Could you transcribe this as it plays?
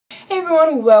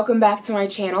everyone, welcome back to my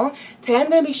channel. Today I'm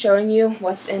going to be showing you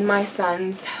what's in my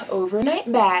son's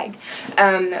overnight bag.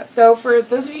 So for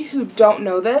those of you who don't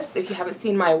know this, if you haven't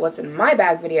seen my what's in my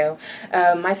bag video,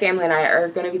 my family and I are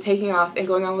going to be taking off and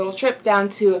going on a little trip down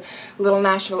to Little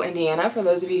Nashville, Indiana. For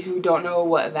those of you who don't know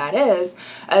what that is,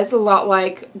 it's a lot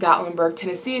like Gatlinburg,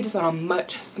 Tennessee, just on a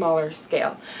much smaller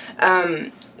scale.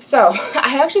 So,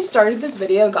 I actually started this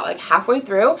video and got like halfway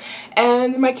through,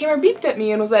 and my camera beeped at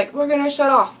me and was like, we're gonna shut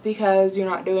off because you're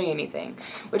not doing anything.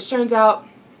 Which turns out,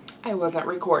 I wasn't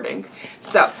recording.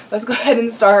 So, let's go ahead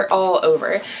and start all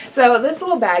over. So, this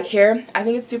little bag here, I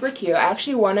think it's super cute. I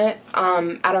actually won it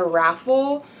at a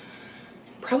raffle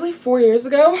probably 4 years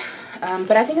ago.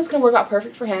 But I think it's going to work out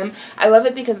perfect for him. I love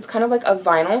it because it's kind of like a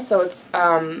vinyl, so it's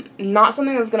not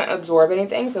something that's going to absorb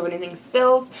anything. So if anything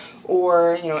spills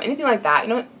or, anything like that,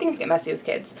 things get messy with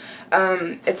kids.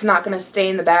 It's not going to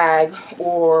stain the bag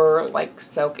or, like,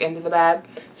 soak into the bag.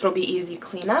 So it'll be easy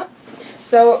cleanup.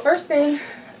 So first thing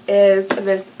is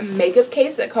this makeup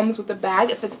case that comes with the bag.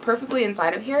 It fits perfectly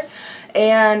inside of here.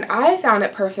 And I found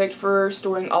it perfect for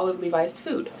storing all of Levi's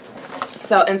food.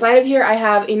 So inside of here I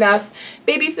have enough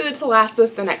baby food to last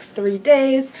us the next 3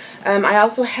 days. I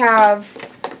also have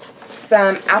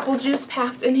some apple juice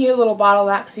packed in here, a little bottle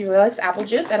of that because he really likes apple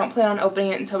juice. I don't plan on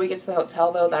opening it until we get to the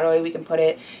hotel though, that way we can put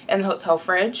it in the hotel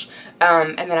fridge.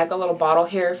 And then I've got a little bottle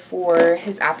here for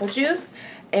his apple juice,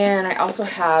 and I also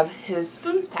have his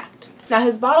spoons packed. Now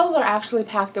his bottles are actually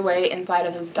packed away inside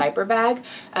of his diaper bag.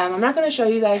 I'm not going to show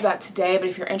you guys that today, but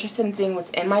if you're interested in seeing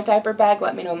what's in my diaper bag,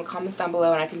 let me know in the comments down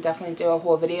below and I can definitely do a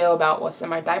whole video about what's in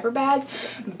my diaper bag.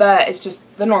 But it's just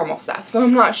the normal stuff, so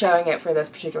I'm not showing it for this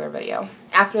particular video.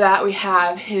 After that we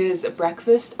have his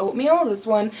breakfast oatmeal. This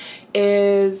one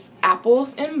is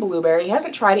apples and blueberry. He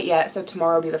hasn't tried it yet, so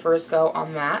tomorrow will be the first go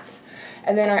on that.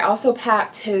 And then I also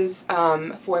packed his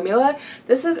formula.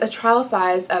 This is a trial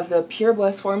size of the Pure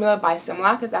Bliss formula by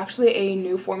Similac. It's actually a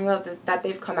new formula that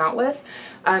they've come out with.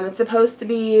 It's supposed to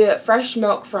be fresh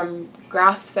milk from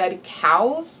grass-fed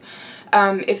cows.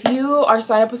 If you are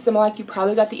signed up with Similac, you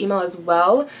probably got the email as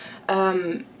well.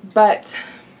 But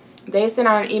they sent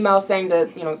out an email saying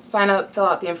to, sign up, fill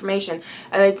out the information,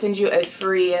 and they'd send you a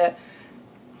free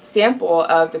sample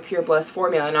of the Pure Bliss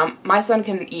formula. Now my son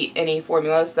can eat any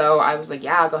formula, so I was like,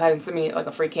 yeah, go ahead and send me like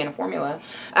a free can of formula.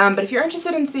 But if you're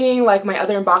interested in seeing like my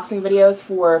other unboxing videos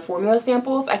for formula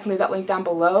samples, I can leave that link down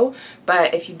below.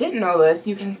 But if you didn't know this,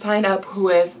 you can sign up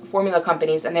with formula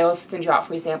companies and they will send you out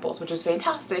free samples, which is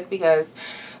fantastic because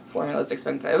formula is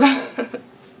expensive.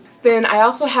 Then I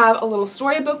also have a little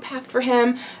storybook packed for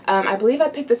him. I believe I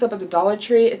picked this up at the Dollar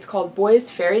Tree. It's called Boys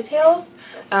Fairy Tales.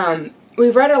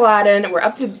 We've read Aladdin, we're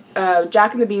up to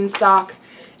Jack and the Beanstalk,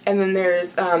 and then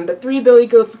there's the 3 Billy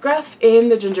Goats Gruff and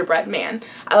the Gingerbread Man.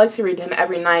 I like to read to him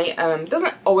every night.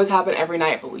 Doesn't always happen every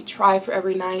night, but we try for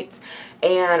every night.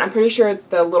 And I'm pretty sure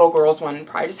the little girls one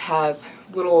probably just has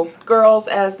little girls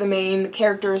as the main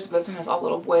characters, but this one has all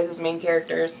little boys as main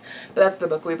characters. But that's the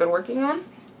book we've been working on.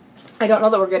 I don't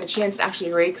know that we're going to get a chance to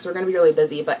actually read because we're going to be really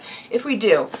busy, but if we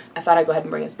do, I thought I'd go ahead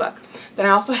and bring this book. Then I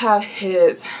also have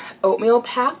his oatmeal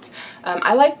packed.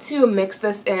 I like to mix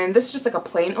this in. This is just like a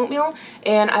plain oatmeal,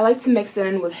 and I like to mix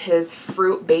it in with his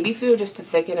fruit baby food just to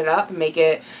thicken it up and make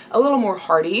it a little more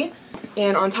hearty.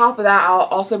 And on top of that, I'll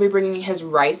also be bringing his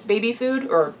rice baby food,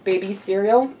 or baby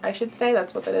cereal, I should say.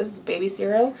 That's what that is, baby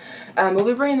cereal. We'll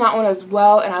be bringing that one as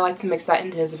well, and I like to mix that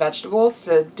into his vegetables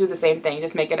to do the same thing,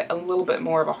 just make it a little bit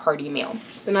more of a hearty meal.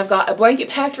 Then I've got a blanket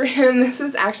packed for him. This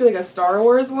is actually like a Star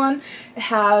Wars one. It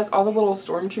has all the little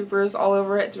stormtroopers all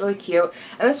over it. It's really cute.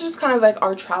 And this is just kind of like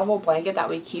our travel blanket that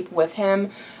we keep with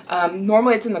him.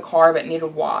 Normally it's in the car, but it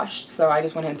needed washed, so I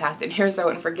just went ahead and packed it in here so I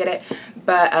wouldn't forget it.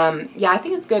 But yeah, I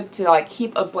think it's good to like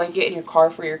keep a blanket in your car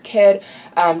for your kid,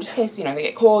 just in case they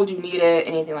get cold, you need it,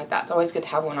 anything like that. It's always good to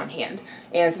have one on hand.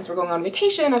 And since we're going on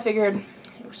vacation, I figured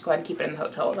we'll just go ahead and keep it in the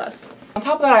hotel with us. On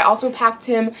top of that, I also packed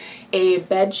him a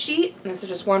bed sheet, and this is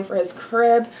just one for his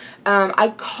crib.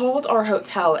 I called our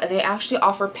hotel and they actually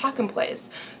offer pack and plays.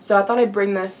 So I thought I'd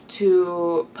bring this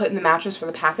to put in the mattress for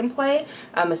the pack and play.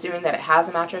 Assuming that it has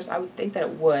a mattress, I would think that it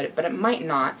would, but it might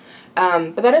not.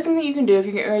 But that is something you can do if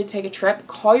you're getting ready to take a trip.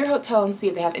 Call your hotel and see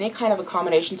if they have any kind of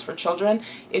accommodations for children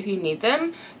if you need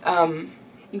them.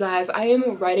 You guys, I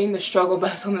am writing the struggle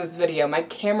bus on this video. My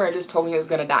camera just told me it was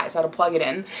going to die, so I had to plug it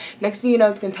in. Next thing you know,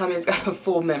 it's going to tell me it's got a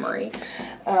full memory.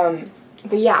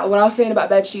 But yeah, what I was saying about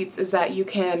bed sheets is that you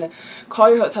can call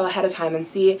your hotel ahead of time and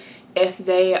see if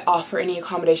they offer any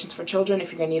accommodations for children,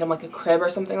 if you're going to need them like a crib or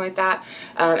something like that.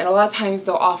 And a lot of times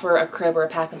they'll offer a crib or a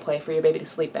pack and play for your baby to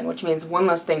sleep in, which means one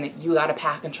less thing that you got to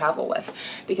pack and travel with.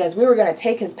 Because we were going to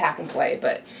take his pack and play,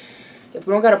 but if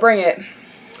we don't gotta bring it,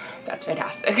 that's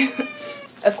fantastic.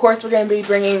 Of course, we're going to be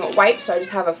bringing wipes, so I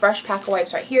just have a fresh pack of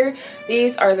wipes right here.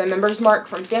 These are the Members Mark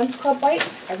from Sam's Club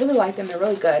wipes. I really like them. They're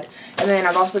really good. And then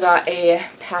I've also got a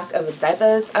pack of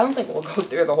diapers. I don't think we'll go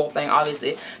through the whole thing,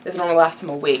 obviously. This normally lasts them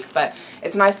a week, but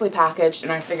it's nicely packaged,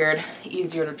 and I figured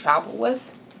easier to travel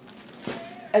with.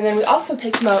 And then we also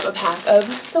picked him up a pack of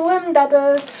swim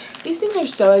diapers. These things are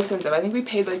so expensive. I think we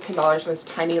paid like $10 for this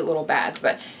tiny little bag,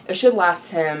 but it should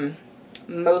last him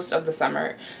most of the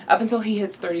summer up until he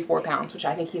hits 34 pounds, which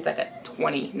I think he's like at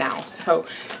 20 now. So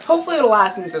hopefully it'll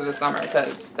last him through the summer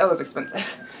because that was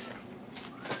expensive.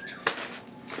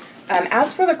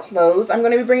 As for the clothes I'm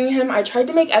going to be bringing him, I tried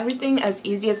to make everything as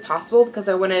easy as possible because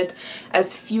I wanted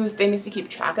as few things to keep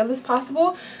track of as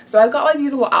possible. So I've got like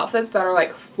these little outfits that are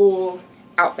like full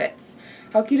outfits.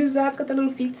 How cute is that? It's got the little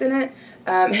feet in it.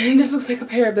 And it just looks like a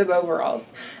pair of bib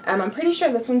overalls. I'm pretty sure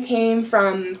this one came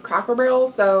from Cracker Barrel,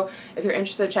 so if you're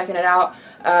interested in checking it out,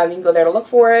 you can go there to look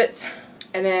for it.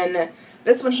 And then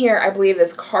this one here, I believe,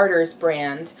 is Carter's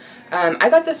brand. I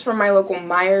got this from my local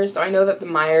Myers, so I know that the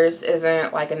Myers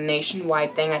isn't like a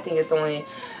nationwide thing. I think it's only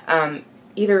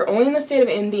either only in the state of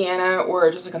Indiana or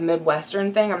just like a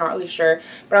Midwestern thing. I'm not really sure.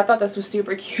 But I thought this was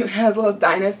super cute. It has little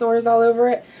dinosaurs all over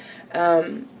it.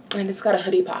 And it's got a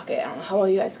hoodie pocket. I don't know how well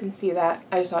you guys can see that.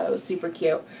 I just thought it was super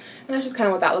cute. And that's just kind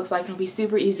of what that looks like. It'll be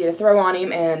super easy to throw on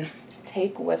him and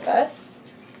take with us.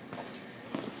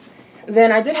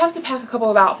 Then I did have to pack a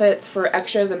couple of outfits for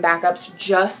extras and backups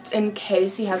just in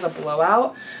case he has a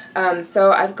blowout.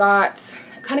 So I've got,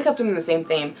 kind of kept them in the same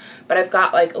theme, but I've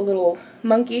got like a little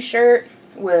monkey shirt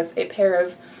with a pair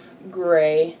of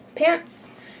gray pants.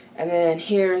 And then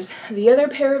here's the other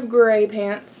pair of gray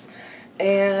pants.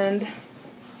 And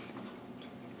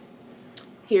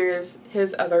here's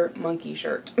his other monkey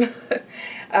shirt.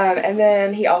 And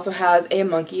then he also has a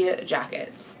monkey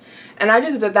jacket. And I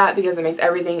just did that because it makes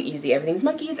everything easy. Everything's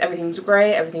monkeys, everything's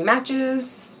gray, everything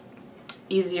matches.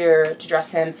 Easier to dress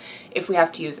him if we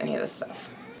have to use any of this stuff.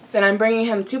 Then I'm bringing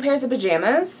him 2 pairs of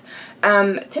pajamas.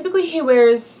 Typically he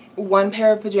wears 1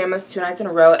 pair of pajamas 2 nights in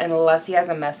a row unless he has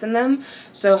a mess in them.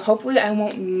 So hopefully I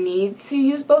won't need to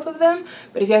use both of them.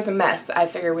 But if he has a mess, I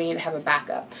figure we need to have a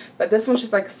backup. But this one's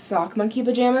just like sock monkey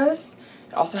pajamas.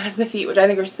 It also has the feet, which I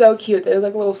think are so cute. They look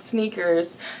like little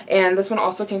sneakers. And this one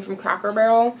also came from Cracker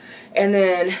Barrel. And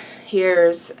then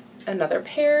here's another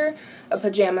pair of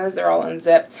pajamas. They're all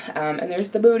unzipped. And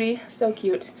there's the booty. So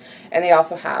cute. And they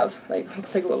also have, like,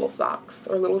 looks like little socks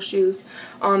or little shoes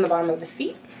on the bottom of the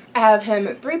feet. I have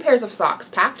him 3 pairs of socks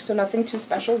packed, so nothing too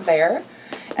special there.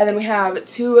 And then we have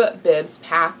 2 bibs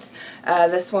packed.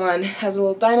 This one has a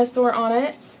little dinosaur on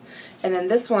it. And then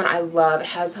this one I love. It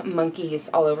has monkeys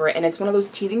all over it. And it's one of those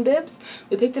teething bibs.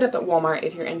 We picked it up at Walmart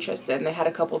if you're interested. And they had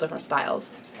a couple different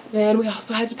styles. Then we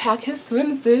also had to pack his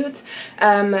swimsuit.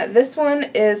 This one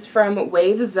is from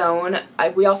Wave Zone.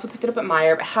 We also picked it up at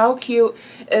Meijer. But how cute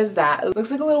is that? It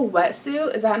looks like a little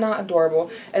wetsuit. Is that not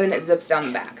adorable? And then it zips down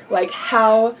the back. Like,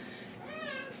 how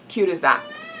cute is that?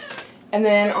 And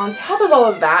then on top of all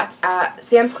of that, at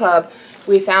Sam's Club,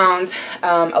 we found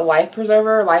a life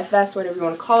preserver, life vest, whatever you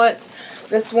want to call it.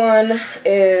 This one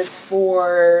is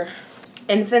for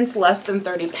infants less than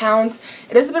 30 pounds.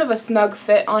 It is a bit of a snug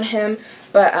fit on him,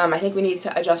 but I think we need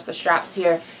to adjust the straps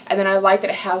here. And then I like that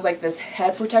it has like this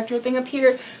head protector thing up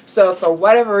here. So if for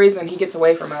whatever reason he gets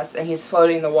away from us and he's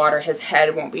floating in the water, his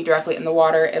head won't be directly in the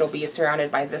water. It'll be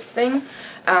surrounded by this thing.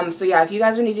 So yeah, if you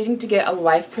guys are needing to get a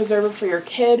life preserver for your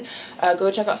kid,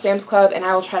 go check out Sam's Club, and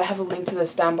I will try to have a link to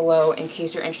this down below in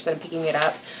case you're interested in picking it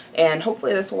up. And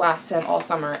hopefully this will last him all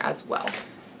summer as well.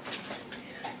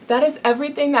 That is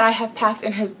everything that I have packed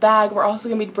in his bag. We're also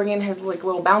going to be bringing his like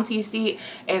little bouncy seat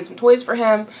and some toys for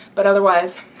him. But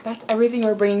otherwise, that's everything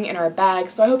we're bringing in our bag.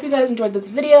 So I hope you guys enjoyed this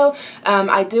video.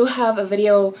 I do have a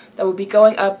video that will be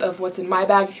going up of what's in my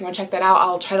bag. If you want to check that out,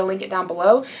 I'll try to link it down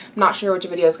below. I'm not sure which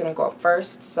video is going to go up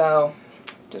first, so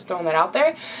just throwing that out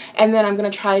there. And then I'm going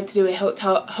to try to do a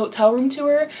hotel room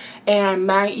tour, and I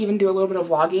might even do a little bit of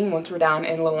vlogging once we're down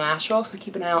in Little Nashville, so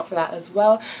keep an eye out for that as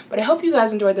well. But I hope you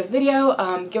guys enjoyed this video.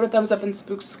 Give it a thumbs up and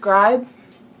subscribe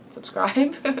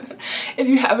if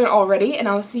you haven't already, and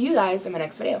I'll see you guys in my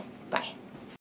next video. Bye.